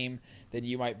your team, then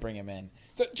you might bring him in.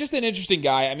 So just an interesting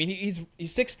guy. I mean, he's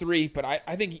 6'3", but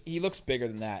I think he looks bigger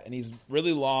than that, and he's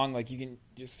really long. Like, you can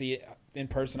just see it in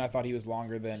person. I thought he was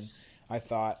longer than I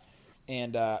thought,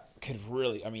 and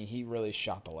he really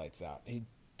shot the lights out. He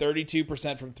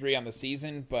 32% from three on the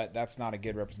season, but that's not a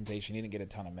good representation. He didn't get a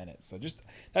ton of minutes, so just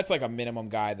that's like a minimum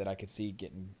guy that I could see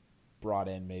getting brought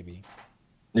in, maybe.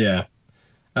 Yeah.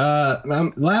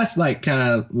 Last kind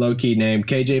of low key name,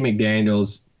 KJ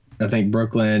McDaniels. I think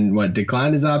Brooklyn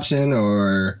declined his option,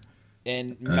 or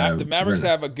and the Mavericks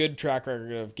have a good track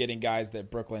record of getting guys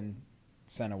that Brooklyn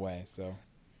sent away. So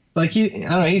it's like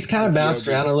he's kind of bounced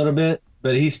around a little bit,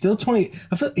 but he's still 20.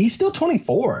 He's still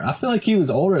 24. I feel like he was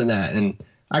older than that. And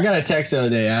I got a text the other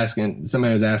day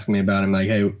somebody was asking me about him, like,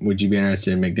 hey, would you be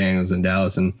interested in McDaniels in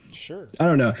Dallas? And sure, I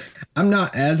don't know. I'm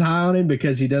not as high on him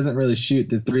because he doesn't really shoot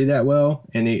the three that well,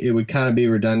 and it would kind of be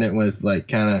redundant with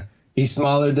he's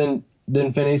smaller than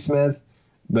Finney-Smith,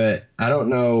 but I don't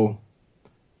know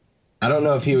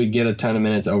if he would get a ton of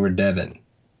minutes over Devin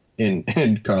in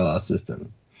Carlisle's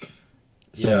system.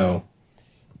 So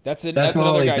that's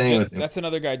another guy. That's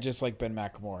another guy just like Ben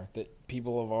McLemore that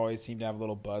people have always seemed to have a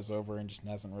little buzz over and just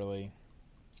hasn't really.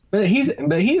 But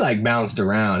he bounced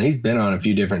around. He's been on a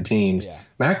few different teams. Yeah.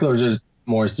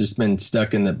 McLemore's just been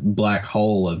stuck in the black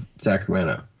hole of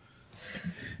Sacramento.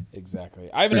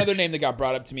 Exactly. I have another name that got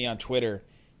brought up to me on Twitter.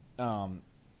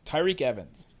 Tyreke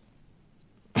Evans.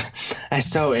 That's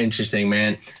so interesting,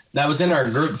 man. That was in our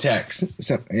group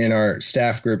text, in our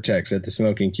staff group text at the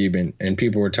Smoking Cube, and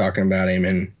people were talking about him.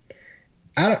 And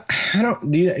I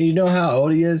don't. Do you know how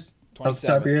old he is? 27. Off the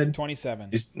top of your head?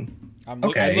 27. I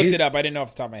looked it up. I didn't know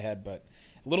off the top of my head, but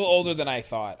a little older than I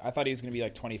thought. I thought he was going to be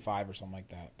like 25 or something like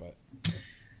that. But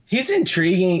he's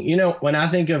intriguing. When I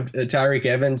think of Tyreke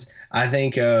Evans, I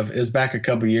think of it was back a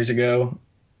couple years ago.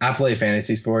 I play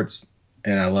fantasy sports,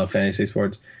 and I love fantasy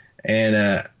sports. And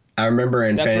I remember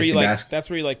in fantasy basketball. That's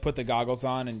where you put the goggles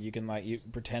on, and you can you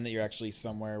pretend that you're actually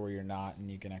somewhere where you're not,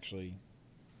 and you can actually,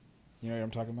 you know what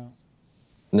I'm talking about?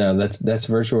 No, that's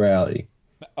virtual reality.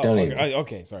 Oh, Don't okay. even.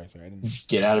 Okay, sorry. I didn't...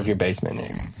 Get out of your basement,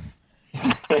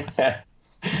 Nick.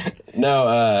 No,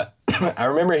 I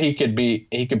remember he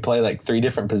could play 3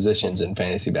 different positions in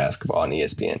fantasy basketball on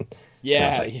ESPN.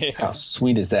 Yeah, How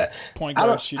sweet is that? Point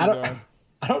guard, shooting guard.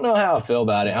 I don't know how I feel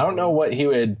about it. I don't know what he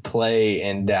would play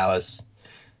in Dallas,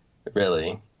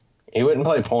 really. He wouldn't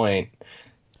play point.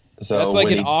 So that's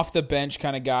like an off-the-bench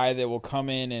kind of guy that will come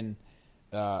in and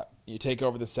you take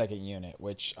over the second unit,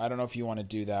 which I don't know if you want to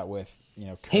do that with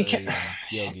Curry and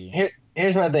Yogi.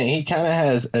 Here's my thing. He kind of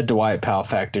has a Dwight Powell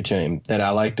factor to him that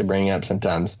I like to bring up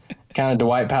sometimes. Kind of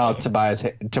Dwight Powell,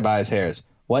 Tobias Harris.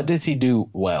 What does he do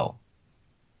well?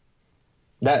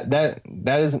 That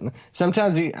is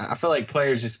sometimes I feel like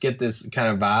players just get this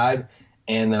kind of vibe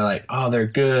and they're like, oh, they're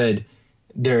good.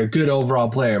 They're a good overall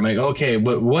player. I'm like, okay,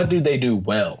 but what do they do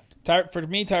well? For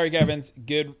me, Tyreke Evans,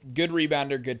 good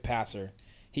rebounder, good passer.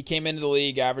 He came into the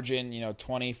league averaging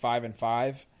 25 and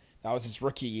 5. That was his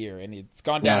rookie year, and it's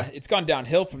gone down. Yeah. It's gone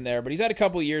downhill from there. But he's had a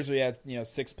couple of years where he had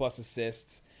 6+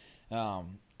 assists,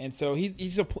 and so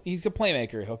he's a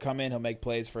playmaker. He'll come in, he'll make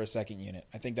plays for a second unit.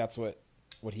 I think that's what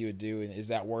he would do. And is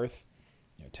that worth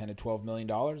 $10 to $12 million?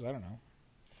 I don't know.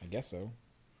 I guess so.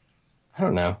 I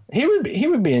don't know. He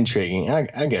would be intriguing.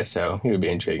 I guess so. He would be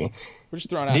intriguing. We're just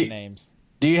throwing out names.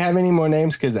 Do you have any more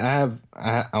names? Because I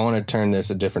want to turn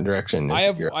this a different direction. I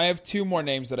have 2 more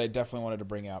names that I definitely wanted to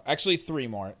bring up. Actually, 3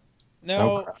 more.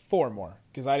 No, okay. 4 more.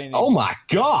 Because I didn't. Oh my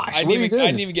gosh! I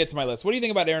didn't even get to my list. What do you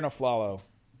think about Aaron Aflalo?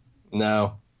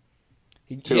 No.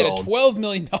 He had a $12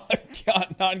 million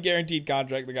non-guaranteed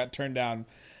contract that got turned down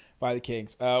by the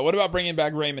Kings. What about bringing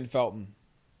back Raymond Felton?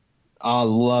 I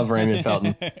love Raymond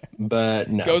Felton, but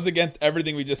no. Goes against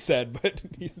everything we just said, but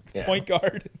he's the point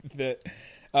guard.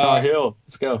 Tar Heel,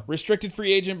 let's go. Restricted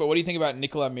free agent, but what do you think about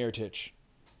Nikola Mirotic?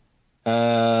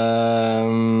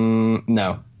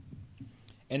 No.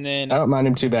 And then I don't mind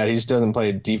him too bad. He just doesn't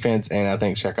play defense, and I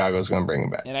think Chicago's going to bring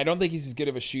him back. And I don't think he's as good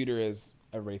of a shooter as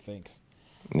everybody thinks.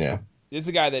 Yeah. This is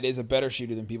a guy that is a better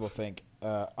shooter than people think.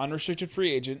 Unrestricted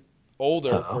free agent,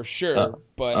 older for sure,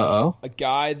 but a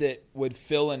guy that would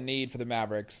fill a need for the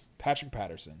Mavericks, Patrick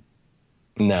Patterson.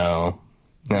 No.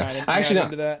 Actually, not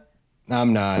into that.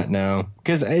 I'm not, no.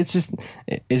 Because it's just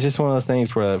one of those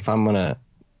things where if I'm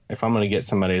if I'm going to get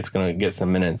somebody that's going to get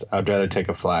some minutes, I'd rather take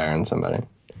a flyer on somebody.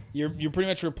 You're pretty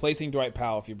much replacing Dwight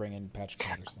Powell if you bring in Patrick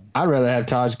Patterson. I'd rather have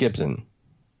Taj Gibson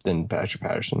than Patrick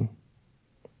Patterson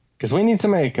because we need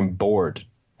somebody who can board.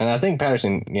 And I think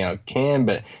Patterson, can,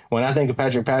 but when I think of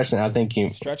Patrick Patterson, I think you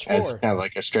stretch as four. kind of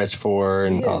like a stretch four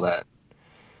and all that.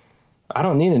 I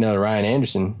don't need another Ryan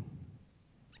Anderson.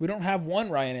 We don't have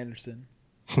one Ryan Anderson.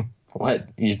 What?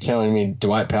 You're telling me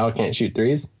Dwight Powell can't shoot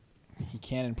threes? He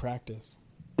can in practice.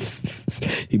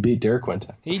 He beat Dirk one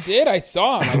time. He did. I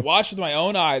saw him. I watched with my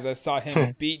own eyes. I saw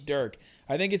him beat Dirk.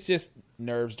 I think it's just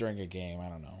nerves during a game. I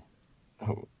don't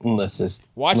know.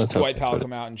 Watch Dwight Powell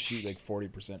come out and shoot like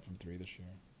 40% from three this year.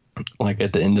 Like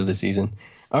at the end of the season.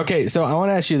 Okay, so I want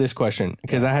to ask you this question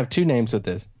because I have two names with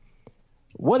this.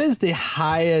 What is the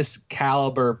highest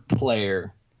caliber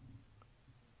player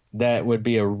that would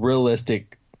be a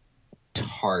realistic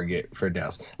target for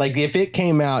Dallas? Like if it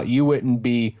came out, you wouldn't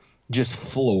be just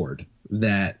floored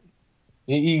that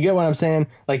you get what I'm saying?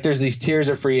 Like there's these tiers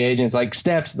of free agents. Like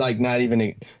Steph's like not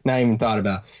even thought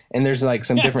about, and there's like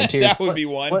some different tiers. That would be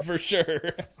one for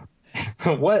sure.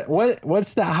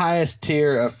 What's the highest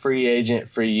tier of free agent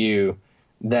for you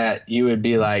that you would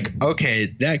be like, okay,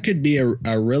 that could be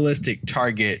a realistic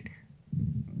target,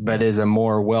 but is a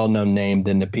more well-known name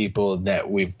than the people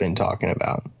that we've been talking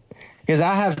about? Because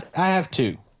I have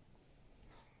two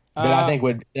that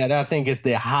I think is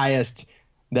the highest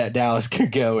that Dallas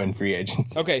could go in free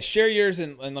agents. Okay, share yours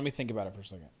and let me think about it for a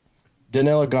second.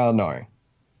 Danilo Gallinari.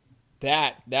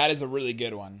 That is a really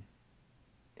good one.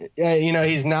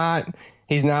 He's not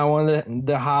one of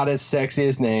the hottest,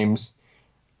 sexiest names.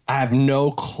 I have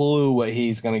no clue what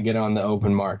he's going to get on the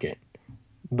open market,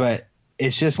 but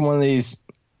it's just one of these.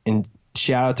 And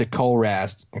shout out to Cole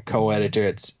Rast, a co-editor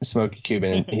at Smoky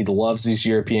Cuban. He loves these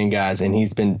European guys, and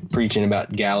he's been preaching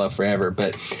about Gallo forever.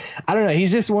 But I don't know.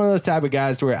 He's just one of those type of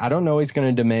guys where I don't know what he's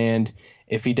going to demand.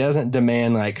 If he doesn't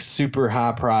demand like super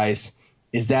high price,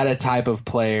 is that a type of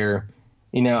player?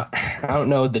 I don't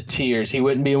know the tiers. He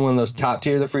wouldn't be one of those top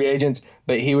tier of the free agents,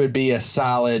 but he would be a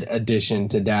solid addition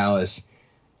to Dallas.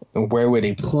 Where would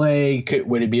he play?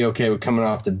 Would he be okay with coming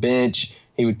off the bench?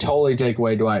 He would totally take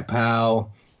away Dwight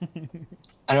Powell.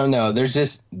 I don't know.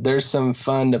 There's some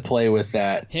fun to play with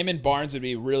that. Him and Barnes would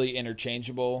be really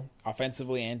interchangeable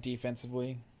offensively and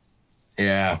defensively.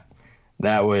 Yeah,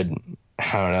 that would.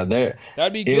 I don't know.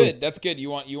 That'd be good. That's good. You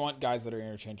want guys that are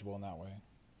interchangeable in that way.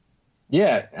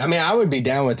 Yeah, I mean, I would be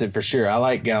down with it for sure. I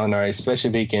like Gallinari, especially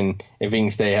if he can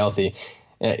stay healthy.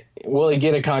 Will he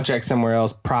get a contract somewhere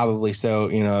else? Probably so.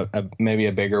 Maybe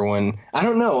a bigger one. I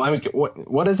don't know. I mean,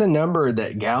 what is a number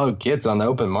that Gallo gets on the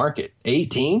open market?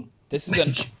 18? This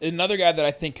is another guy that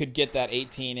I think could get that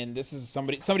 18. And this is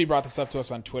somebody brought this up to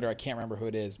us on Twitter. I can't remember who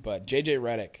it is, but JJ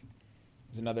Redick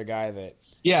is another guy that.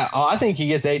 Yeah, I think he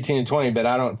gets 18 and 20, but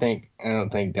I don't think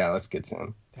Dallas gets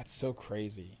him. That's so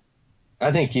crazy.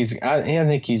 I think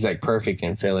he's like perfect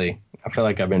in Philly. I feel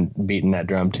like I've been beating that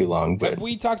drum too long. But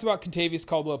we talked about Kentavious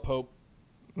Caldwell-Pope.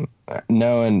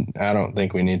 No, and I don't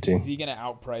think we need to. Is he going to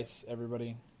outprice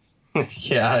everybody?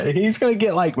 Yeah, he's going to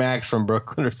get like Max from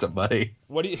Brooklyn or somebody.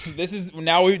 This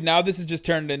is just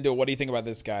turned into what do you think about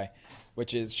this guy?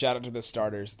 Which is shout out to the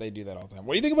starters. They do that all the time.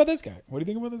 What do you think about this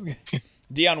guy?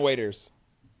 Dion Waiters.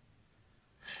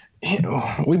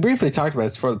 We briefly talked about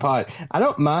this before the pod. I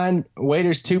don't mind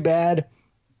Waiters too bad.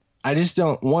 I just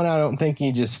don't. One, I don't think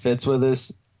he just fits with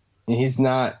us. He's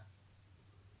not.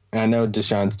 I know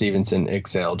Deshaun Stevenson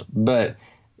excelled, but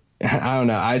I don't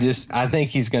know. I think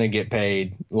he's going to get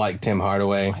paid like Tim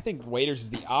Hardaway. I think Waiters is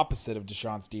the opposite of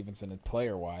Deshaun Stevenson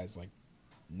player wise. Like,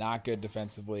 not good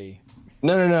defensively.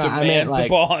 No. I meant like the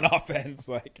ball on offense.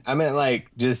 Like, I meant like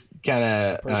just kind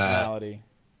of personality.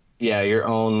 Yeah, your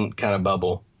own kind of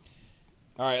bubble.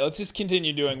 All right, let's just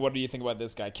continue doing. What do you think about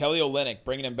this guy, Kelly Olynyk?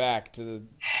 Bringing him back to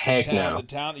the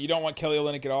town. You don't want Kelly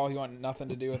Olynyk at all. You want nothing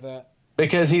to do with that.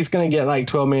 Because he's going to get like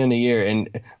 $12 million a year,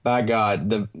 and by God,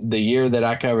 the year that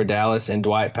I covered Dallas and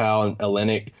Dwight Powell and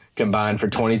Olynyk combined for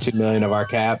 $22 million of our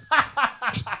cap,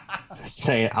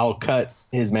 saying I'll cut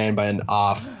his man bun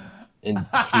off and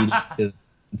feed it to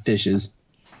fishes.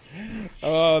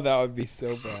 Oh, that would be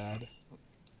so bad.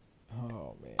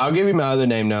 Oh man. I'll give you my other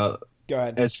name now. Go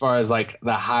ahead. As far as like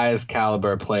the highest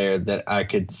caliber player that I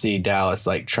could see Dallas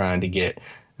like trying to get,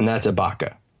 and that's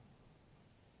Ibaka.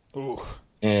 Ooh.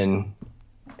 And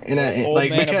old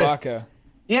like man because, Ibaka.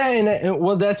 Yeah, and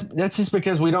well, that's just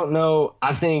because we don't know.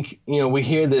 I think we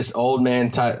hear this old man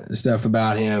type stuff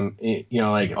about him.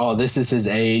 Like, oh, this is his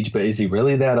age, but is he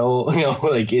really that old?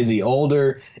 Like, is he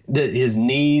older? His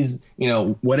knees,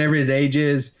 whatever his age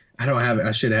is. I don't have it.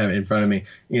 I should have it in front of me.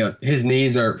 His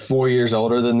knees are 4 years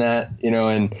older than that.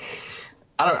 And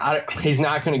he's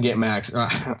not going to get max.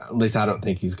 At least I don't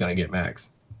think he's going to get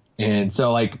max. And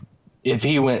so if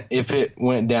it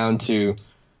went down to,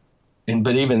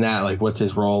 but even that, what's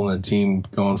his role in the team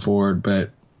going forward?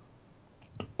 But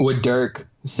would Dirk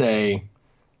say,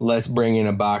 let's bring in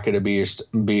Ibaka to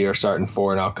be your starting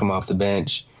four, and I'll come off the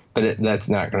bench? But that's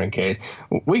not going to be the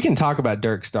case. We can talk about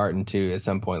Dirk starting too at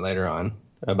some point later on,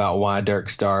 about why Dirk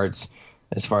starts,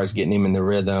 as far as getting him in the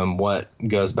rhythm, what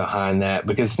goes behind that,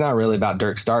 because it's not really about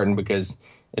Dirk starting, because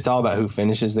it's all about who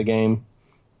finishes the game.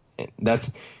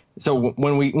 So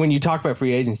when you talk about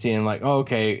free agency and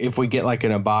okay, if we get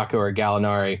an Ibaka or a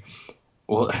Gallinari,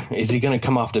 well, is he going to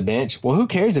come off the bench? Well, who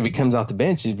cares if he comes off the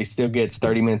bench if he still gets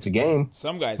 30 minutes a game?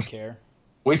 Some guys care.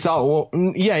 We saw,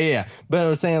 yeah. But I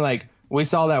was saying, we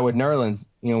saw that with Nerlens,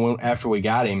 after we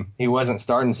got him. He wasn't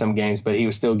starting some games, but he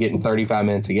was still getting 35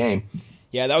 minutes a game.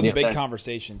 Yeah, that was a big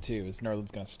conversation, too. Is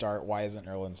Nerlens going to start? Why isn't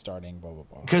Nerlens starting? Blah, blah,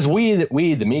 blah. Because we,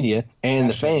 the media, and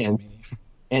the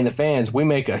fans, we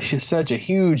make such a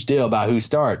huge deal about who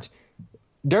starts.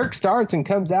 Dirk starts and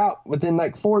comes out within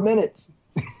 4 minutes.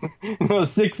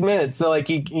 6 minutes. So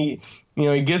he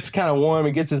gets kind of warm,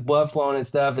 he gets his blood flowing and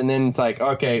stuff, and then it's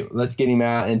okay, let's get him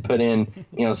out and put in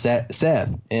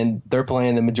Seth, and they're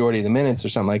playing the majority of the minutes or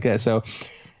something like that. So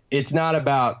it's not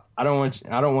about, I don't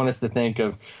want us to think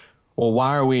of, well,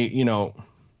 why are we,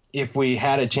 if we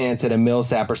had a chance at a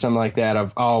Millsap or something like that,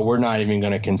 of we're not even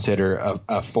going to consider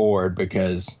a forward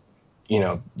because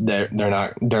they're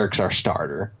not, Dirk's our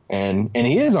starter, and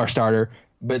he is our starter.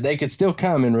 But they could still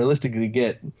come and realistically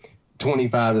get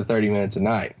 25 to 30 minutes a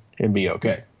night. It'd be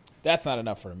okay. That's not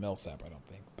enough for a Millsap, I don't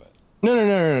think. But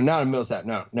No, not a Millsap.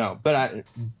 No. But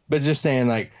just saying,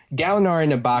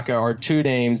 Gallinari and Ibaka are two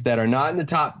names that are not in the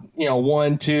top,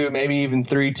 1, 2, maybe even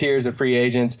 3 tiers of free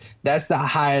agents. That's the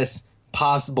highest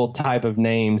possible type of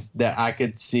names that I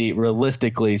could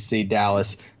realistically see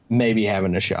Dallas maybe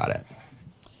having a shot at.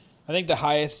 I think the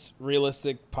highest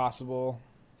realistic possible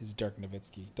is Dirk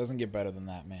Nowitzki. Doesn't get better than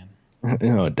that, man.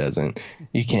 No, it doesn't.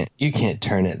 You can't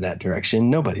turn it that direction.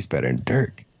 Nobody's better than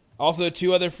Dirk. Also,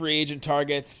 2 other free agent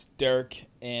targets, Dirk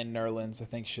and Nerlens, I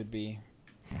think should be.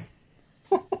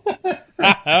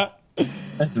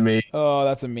 That's me. Oh,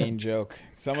 that's a mean joke.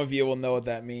 Some of you will know what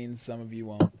that means. Some of you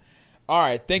won't. All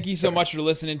right. Thank you so much for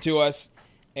listening to us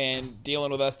and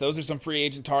dealing with us. Those are some free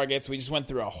agent targets. We just went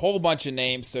through a whole bunch of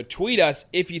names. So tweet us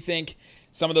if you think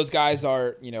some of those guys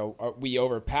are we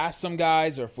overpassed some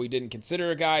guys, or if we didn't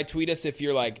consider a guy. Tweet us if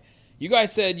you're you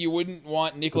guys said you wouldn't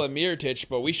want Nikola Mirotic,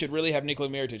 but we should really have Nikola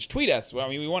Mirotic. Tweet us. Well,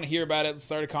 we want to hear about it. Let's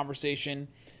start a conversation.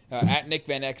 At Nick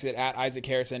Van Exit, at Isaac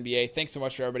Harris NBA. Thanks so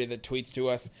much for everybody that tweets to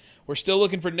us. We're still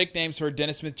looking for nicknames for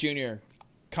Dennis Smith Jr.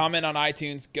 Comment on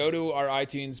iTunes. Go to our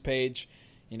iTunes page.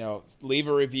 Leave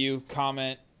a review.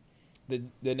 Comment. The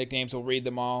nicknames, we'll read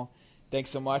them all. Thanks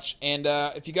so much. And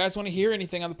if you guys want to hear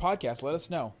anything on the podcast, let us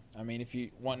know. If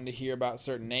you want to hear about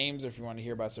certain names, or if you want to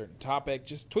hear about a certain topic,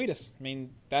 just tweet us.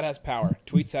 That has power.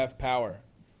 Tweets have power.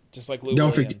 Just like Lou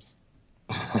Williams.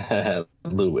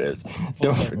 Lou Williams.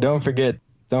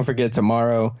 Don't forget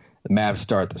tomorrow the Mavs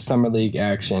start the Summer League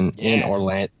action in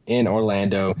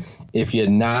Orlando. If you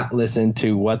not listened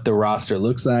to what the roster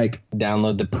looks like,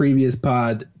 download the previous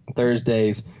pod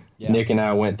Thursdays. Yeah. Nick and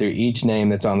I went through each name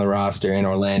that's on the roster in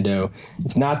Orlando.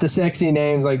 It's not the sexy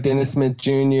names like Dennis Smith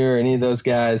Jr. or any of those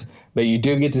guys, but you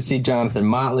do get to see Jonathan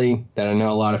Motley, that I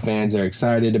know a lot of fans are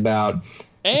excited about.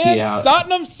 And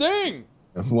Satnam Singh.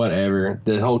 Whatever.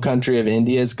 The whole country of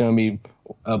India is going to be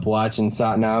up watching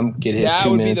Satnam get his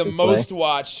 2 minutes. That would be the most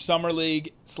watched Summer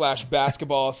League /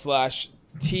 basketball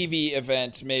 / TV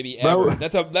event maybe ever. Bro,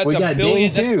 that's a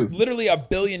billion. Ding that's literally a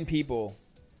billion people.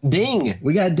 Ding.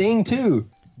 We got Ding too.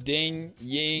 Ding,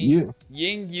 Ying,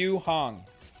 Yu Hong.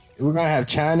 We're going to have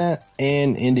China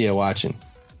and India watching.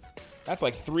 That's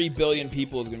 3 billion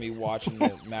people is going to be watching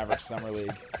the Mavericks Summer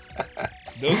League.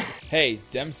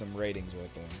 Dem some ratings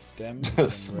right there. Dem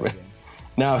some ratings.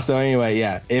 No, so anyway,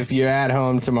 yeah. If you're at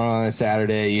home tomorrow on a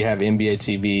Saturday, you have NBA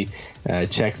TV,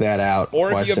 check that out.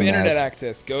 Or if you have internet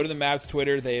access, go to the Mavs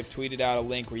Twitter. They have tweeted out a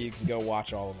link where you can go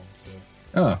watch all of them. So.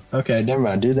 Oh, okay. Never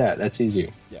mind. Do that. That's easier.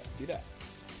 Yeah, do that.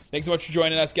 Thanks so much for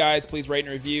joining us, guys. Please rate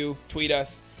and review. Tweet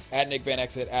us at Nick Van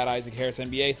Exit, at Isaac Harris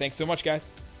NBA. Thanks so much, guys.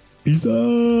 Peace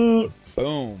out.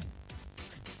 Boom.